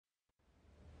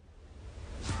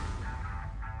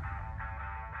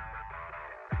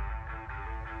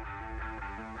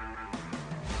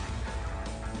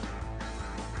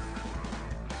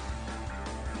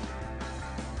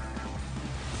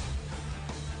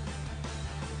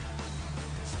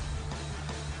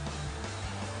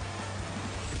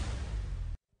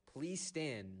Please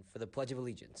stand for the Pledge of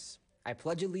Allegiance. I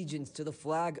pledge allegiance to the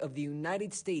flag of the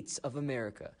United States of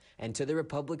America and to the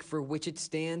republic for which it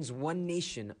stands, one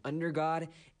nation, under God,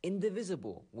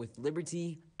 indivisible, with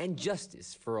liberty and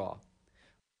justice for all.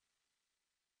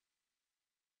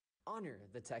 Honor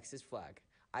the Texas flag.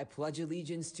 I pledge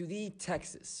allegiance to the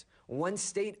Texas, one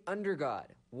state under God,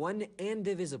 one and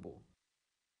indivisible.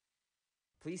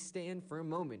 Please stand for a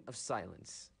moment of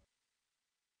silence.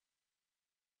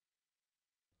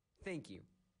 Thank you.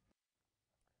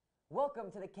 Welcome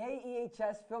to the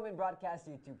KEHS Film and Broadcast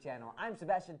YouTube channel. I'm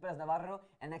Sebastian Perez-Navarro,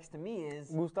 and next to me is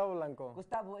Gustavo Blanco.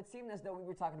 Gustavo, it seemed as though we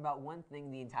were talking about one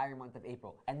thing the entire month of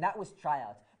April, and that was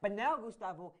tryouts. But now,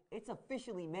 Gustavo, it's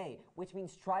officially May, which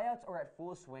means tryouts are at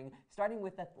full swing, starting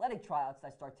with athletic tryouts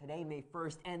that start today, May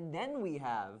 1st, and then we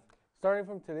have... Starting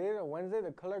from today to Wednesday,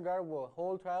 the Color Guard will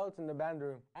hold tryouts in the band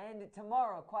room. And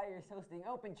tomorrow, choir is hosting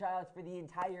open tryouts for the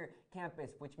entire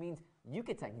campus, which means you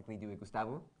could technically do it,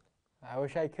 Gustavo. I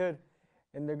wish I could.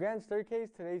 In the grand staircase,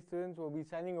 today's students will be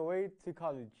signing away to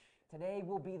college. Today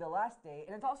will be the last day,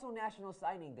 and it's also National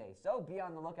Signing Day, so be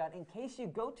on the lookout in case you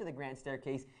go to the grand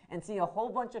staircase and see a whole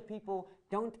bunch of people.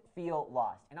 Don't feel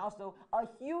lost. And also, a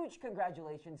huge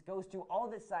congratulations goes to all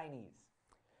the signees.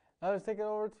 Now let's take it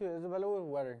over to Isabella with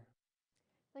weather.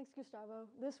 Thanks, Gustavo.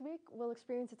 This week, we'll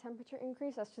experience a temperature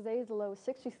increase as today the low is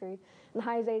 63 and the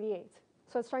high is 88.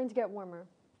 So it's starting to get warmer.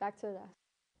 Back to the desk.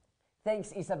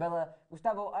 Thanks, Isabella.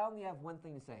 Gustavo, I only have one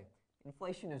thing to say.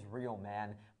 Inflation is real,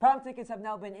 man. Prom tickets have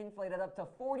now been inflated up to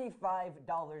 $45.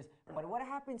 But what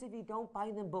happens if you don't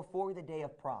buy them before the day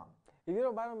of prom? If you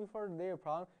don't buy them before the day of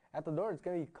prom, at the door it's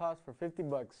going to cost for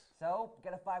 $50. So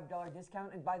get a $5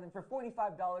 discount and buy them for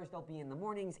 $45. They'll be in the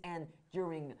mornings and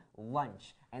during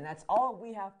lunch. And that's all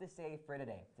we have to say for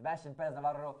today. Sebastian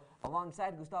Perez-Navarro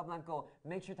alongside Gustavo Blanco.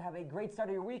 Make sure to have a great start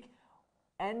of your week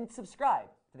and subscribe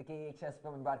to the KEHS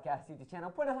Film and Broadcast YouTube channel.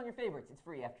 Put it on your favorites. It's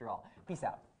free after all. Peace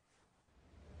out.